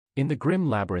In the grim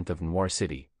labyrinth of Noir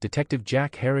City, Detective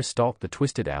Jack Harris stalked the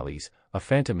twisted alleys, a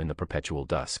phantom in the perpetual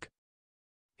dusk.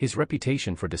 His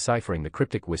reputation for deciphering the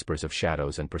cryptic whispers of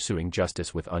shadows and pursuing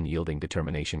justice with unyielding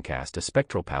determination cast a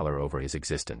spectral pallor over his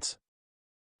existence.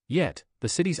 Yet, the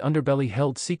city's underbelly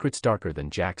held secrets darker than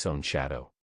Jack's own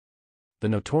shadow. The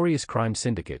notorious crime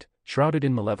syndicate, shrouded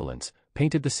in malevolence,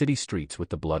 painted the city streets with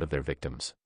the blood of their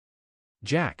victims.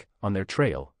 Jack, on their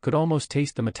trail, could almost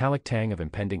taste the metallic tang of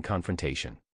impending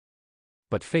confrontation.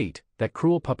 But fate, that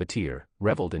cruel puppeteer,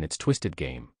 reveled in its twisted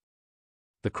game.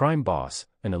 The crime boss,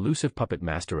 an elusive puppet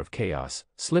master of chaos,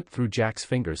 slipped through Jack's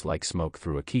fingers like smoke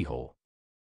through a keyhole.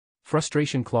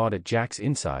 Frustration clawed at Jack's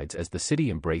insides as the city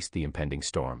embraced the impending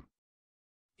storm.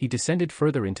 He descended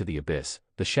further into the abyss,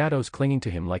 the shadows clinging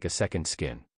to him like a second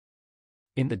skin.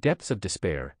 In the depths of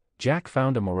despair, Jack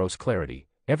found a morose clarity.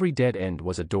 Every dead end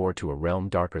was a door to a realm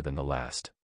darker than the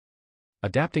last.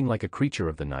 Adapting like a creature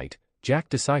of the night, Jack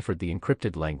deciphered the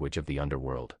encrypted language of the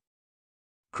underworld.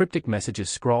 Cryptic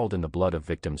messages scrawled in the blood of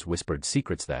victims whispered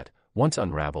secrets that, once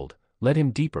unraveled, led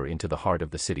him deeper into the heart of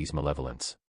the city's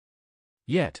malevolence.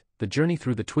 Yet, the journey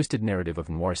through the twisted narrative of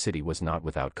Noir City was not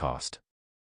without cost.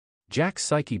 Jack's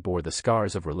psyche bore the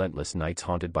scars of relentless nights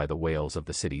haunted by the wails of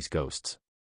the city's ghosts.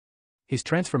 His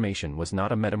transformation was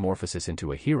not a metamorphosis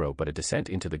into a hero but a descent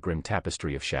into the grim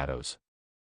tapestry of shadows.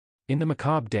 In the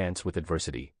macabre dance with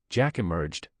adversity, Jack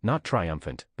emerged, not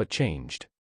triumphant, but changed.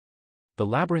 The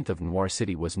labyrinth of Noir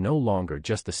City was no longer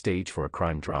just the stage for a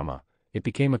crime drama, it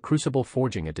became a crucible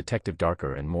forging a detective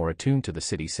darker and more attuned to the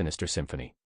city's sinister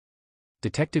symphony.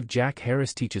 Detective Jack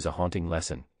Harris teaches a haunting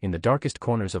lesson: in the darkest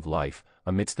corners of life,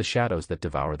 amidst the shadows that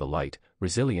devour the light,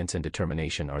 resilience and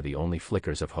determination are the only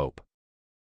flickers of hope.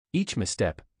 Each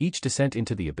misstep, each descent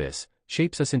into the abyss,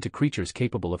 shapes us into creatures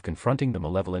capable of confronting the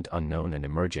malevolent unknown and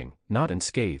emerging, not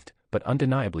unscathed, but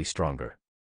undeniably stronger.